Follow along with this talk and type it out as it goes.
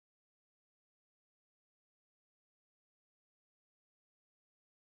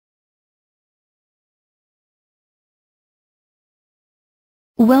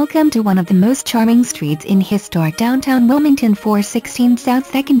Welcome to one of the most charming streets in historic downtown Wilmington. 416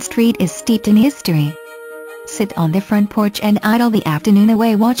 South 2nd Street is steeped in history. Sit on the front porch and idle the afternoon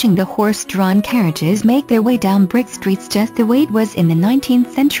away watching the horse-drawn carriages make their way down brick streets just the way it was in the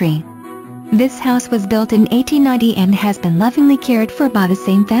 19th century. This house was built in 1890 and has been lovingly cared for by the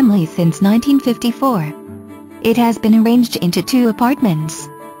same family since 1954. It has been arranged into 2 apartments,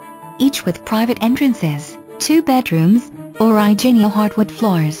 each with private entrances, 2 bedrooms, originial hardwood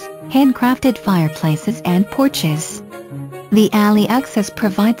floors, handcrafted fireplaces and porches. The alley access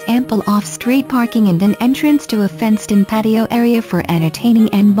provides ample off-street parking and an entrance to a fenced-in patio area for entertaining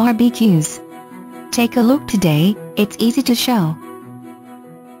and barbecues. Take a look today, it's easy to show.